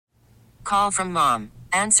Call from mom.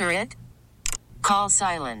 Answer it. Call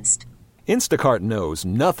silenced. Instacart knows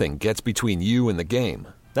nothing gets between you and the game.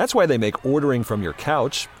 That's why they make ordering from your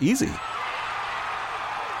couch easy.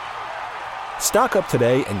 Stock up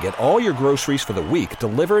today and get all your groceries for the week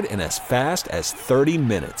delivered in as fast as 30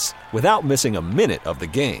 minutes without missing a minute of the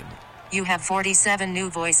game. You have 47 new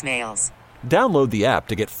voicemails. Download the app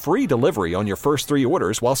to get free delivery on your first 3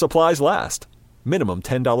 orders while supplies last. Minimum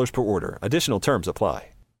 $10 per order. Additional terms apply.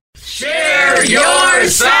 Share your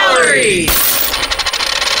salary!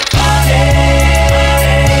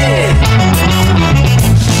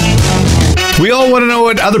 We all want to know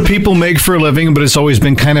what other people make for a living, but it's always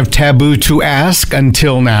been kind of taboo to ask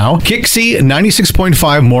until now. Kixie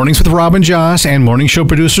 96.5 Mornings with Rob and Joss and morning show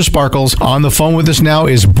producer Sparkles. On the phone with us now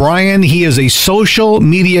is Brian. He is a social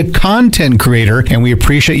media content creator, and we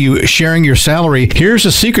appreciate you sharing your salary. Here's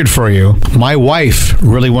a secret for you. My wife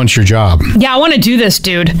really wants your job. Yeah, I want to do this,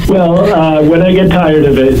 dude. Well, when I get tired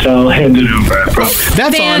of it, I'll hand it over, I promise.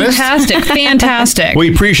 That's honest. Fantastic, fantastic.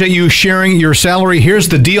 We appreciate you sharing your salary. Here's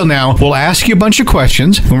the deal now. We'll ask you a bunch of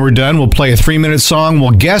questions. When we're done, we'll play a 3-minute song.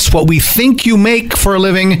 We'll guess what we think you make for a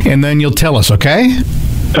living, and then you'll tell us, okay?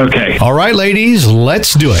 Okay. All right, ladies,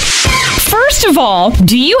 let's do it. First of all,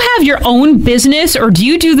 do you have your own business, or do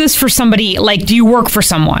you do this for somebody? Like, do you work for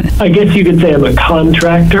someone? I guess you could say I'm a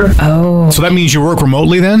contractor. Oh. So that means you work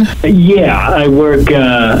remotely then? Yeah, I work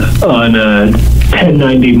on a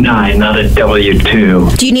 1099, not a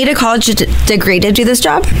W-2. Do you need a college degree to do this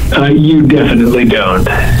job? You definitely don't.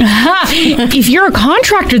 If you're a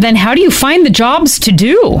contractor, then how do you find the jobs to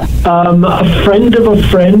do? A friend of a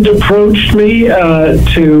friend approached me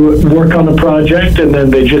to work on a project, and then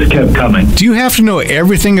they just kept coming. Do you have to know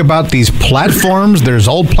everything about these platforms? There's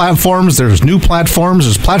old platforms, there's new platforms,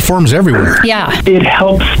 there's platforms everywhere. Yeah. It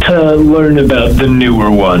helps to learn about the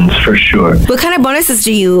newer ones, for sure. What kind of bonuses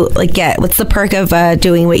do you get? What's the perk of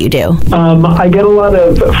doing what you do? I get a lot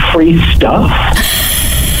of free stuff.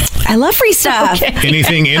 I love free stuff. Okay.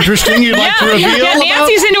 Anything interesting you'd like to reveal? Yeah,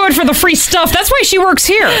 Nancy's into it for the free stuff. That's why she works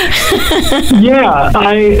here. Yeah,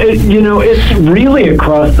 it's really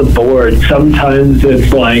across the board. Sometimes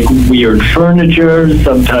it's like weird furniture,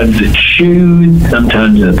 sometimes it's shoes,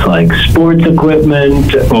 sometimes it's like sports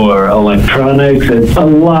equipment or electronics. It's a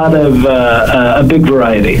lot of, a big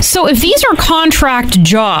variety. So if these are contract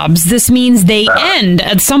jobs, this means they end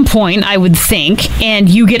at some point, I would think, and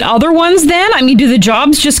you get other ones then? I mean, do the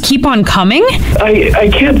jobs just keep on coming? I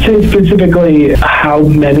can't say specifically how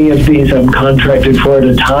many of these I'm contracted for at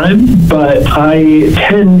a time, but I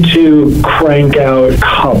tend to crank out a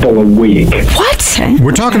couple a week. What?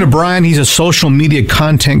 We're talking to Brian. He's a social media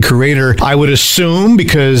content creator. I would assume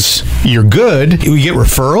because you're good, we get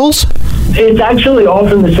referrals? It's actually all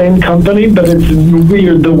from the same company, but it's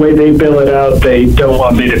weird the way they bill it out. They don't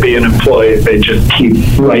want me to be an employee. They just keep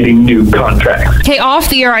writing new contracts. Okay, off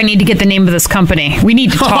the air, I need to get the name of this company. We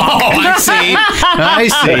need to talk. Oh, I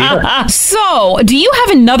see. So, do you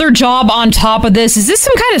have another job on top of this? Is this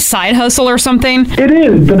some kind of side hustle or something? It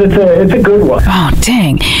is, but it's a good one. Oh,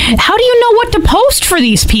 dang. How do you know what to post for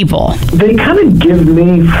these people? They kind of give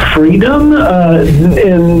me freedom.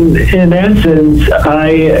 In essence, I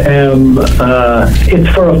am, it's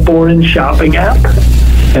for a foreign shopping app.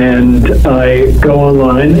 And I go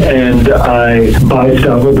online and I buy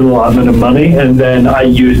stuff with an allotment of money, and then I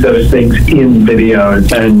use those things in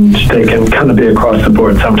videos, and they can kind of be across the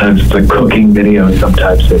board. Sometimes it's a cooking video,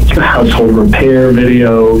 sometimes it's a household repair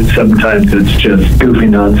video, sometimes it's just goofy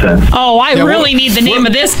nonsense. Oh, I really need the name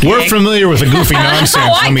of this gig. We're familiar with the goofy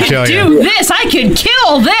nonsense, let me tell you. I could do this. I could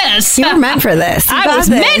kill this. You're meant for this. I was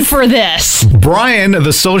meant for this. Brian,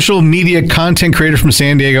 the social media content creator from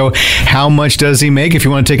San Diego, how much does he make? If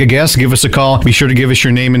you want to take a guess, give us a call. Be sure to give us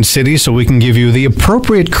your name and city so we can give you the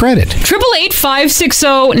appropriate credit.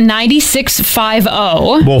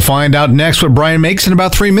 888-560-9650. We'll find out next what Brian makes in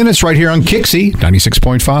about 3 minutes right here on Kixie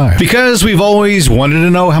 96.5. Because we've always wanted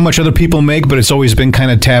to know how much other people make, but it's always been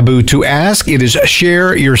kind of taboo to ask. It is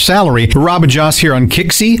Share Your Salary. Rob and Joss here on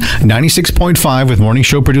Kixie 96.5 with morning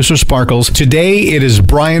show producer Sparkles. Today it is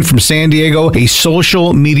Brian from San Diego, a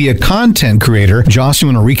social media content creator. Joss, you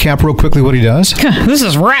want to recap real quickly what he does? This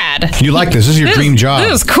is rad. You like this. This is your dream job.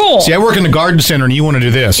 This is cool. See, I work in the garden center and you want to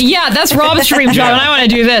do this. Yeah, that's Rob's dream job, and I want to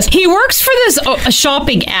do this. He works for this a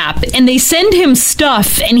shopping app, and they send him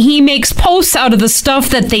stuff, and he makes posts out of the stuff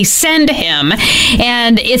that they send him,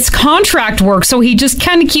 and it's contract work, so he just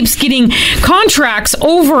kind of keeps getting contracts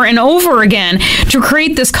over and over again to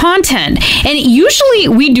create this content. And usually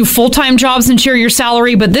we do full-time jobs and share your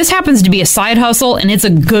salary, but this happens to be a side hustle, and it's a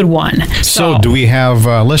good one. So do we have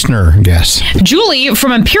a listener guess? Julie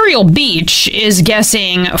from Imperial Beach is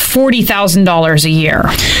guessing $40,000 a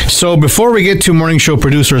year. So before we get to morning show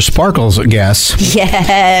producer Sparkle's guess,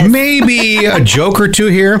 Yes. maybe a joke or two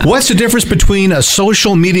here. What's the difference between a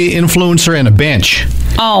social media influencer and a bench?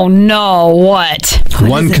 Oh, no. What?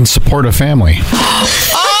 One can support a family.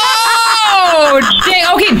 Oh,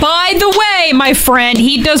 dang. Okay, by the way, my friend,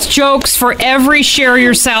 he does jokes for every share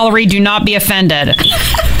your salary. Do not be offended.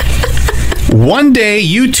 One day,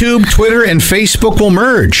 YouTube, Twitter, and Facebook will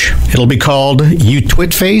merge. It'll be called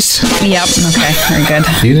YouTwitFace. Yep. Okay, very good.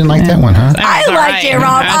 You didn't like that one, huh? I liked it,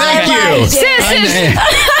 Rob. Thank you.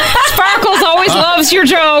 Sparkles always loves your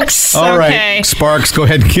jokes. All right, Okay. Sparks, go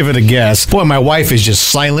ahead and give it a guess. Boy, my wife is just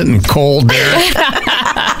silent and cold there.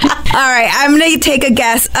 All right, I'm going to take a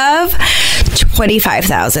guess of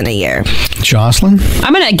 $25,000 a year. Jocelyn?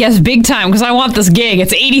 I'm going to guess big time because I want this gig.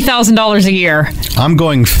 It's $80,000 a year. I'm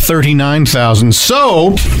going $39,000.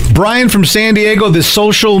 So, Brian from San Diego, the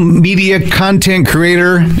social media content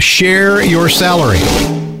creator, share your salary.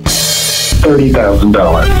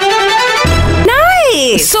 $30,000.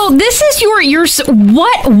 Nice. So this is your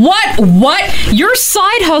what? Your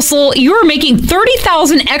side hustle, you're making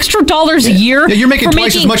 $30,000 extra dollars a year. Yeah, you're making for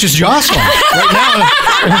twice as much as Jocelyn right now.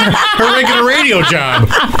 Her regular radio job.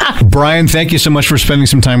 Brian, thank you so much for spending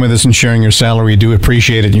some time with us and sharing your salary. We do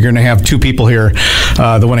appreciate it. You're going to have two people here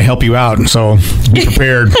that want to help you out, so be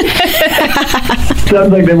prepared.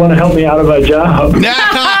 Sounds like they want to help me out of my job.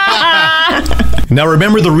 Now,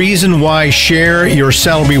 remember, the reason why Share Your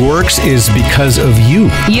Salary works is because of you.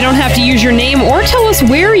 You don't have to use your name or tell us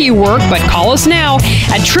where you work, but call us now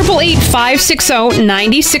at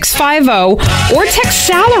 888-560-9650 or text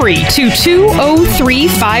SALARY to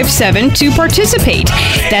 20357 to participate.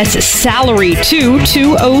 That's SALARY to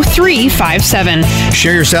 20357.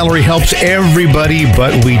 Share Your Salary helps everybody,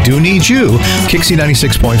 but we do need you. Kixie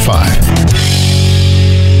 96.5.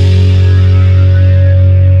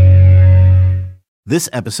 This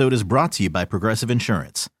episode is brought to you by Progressive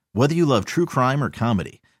Insurance. Whether you love true crime or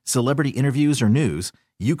comedy, celebrity interviews or news,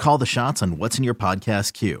 you call the shots on what's in your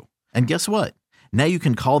podcast queue. And guess what? Now you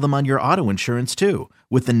can call them on your auto insurance too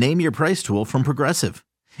with the Name Your Price tool from Progressive.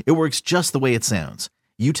 It works just the way it sounds.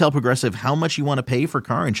 You tell Progressive how much you want to pay for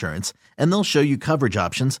car insurance, and they'll show you coverage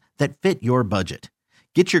options that fit your budget.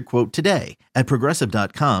 Get your quote today at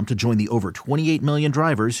Progressive.com to join the over 28 million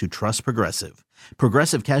drivers who trust Progressive.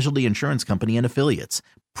 Progressive Casualty Insurance Company and Affiliates.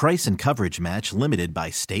 Price and coverage match limited by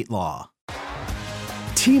state law.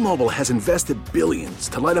 T-Mobile has invested billions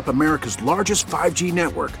to light up America's largest 5G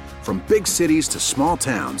network, from big cities to small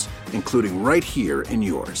towns, including right here in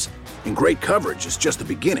yours. And great coverage is just the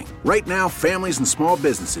beginning. Right now, families and small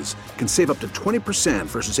businesses can save up to 20%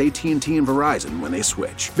 versus AT&T and Verizon when they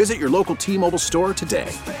switch. Visit your local T-Mobile store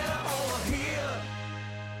today.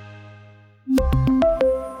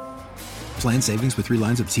 Plan savings with 3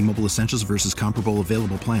 lines of T-Mobile Essentials versus comparable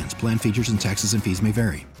available plans. Plan features and taxes and fees may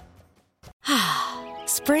vary.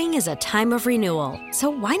 Spring is a time of renewal, so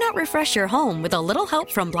why not refresh your home with a little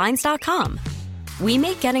help from Blinds.com? We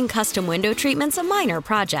make getting custom window treatments a minor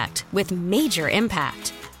project with major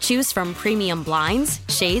impact. Choose from premium blinds,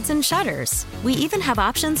 shades, and shutters. We even have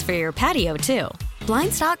options for your patio, too.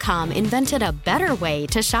 Blinds.com invented a better way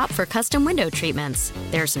to shop for custom window treatments.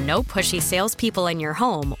 There's no pushy salespeople in your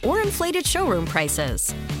home or inflated showroom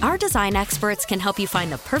prices. Our design experts can help you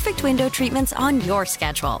find the perfect window treatments on your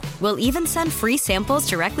schedule. We'll even send free samples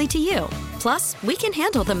directly to you. Plus, we can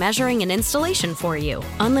handle the measuring and installation for you.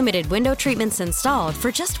 Unlimited window treatments installed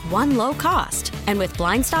for just one low cost. And with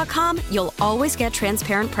Blinds.com, you'll always get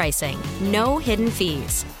transparent pricing. No hidden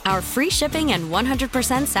fees. Our free shipping and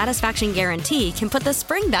 100% satisfaction guarantee can put the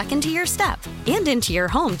spring back into your step and into your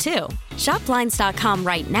home, too. Shop Blinds.com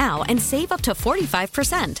right now and save up to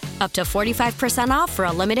 45%. Up to 45% off for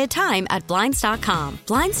a limited time at Blinds.com.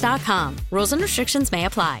 Blinds.com. Rules and restrictions may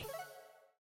apply.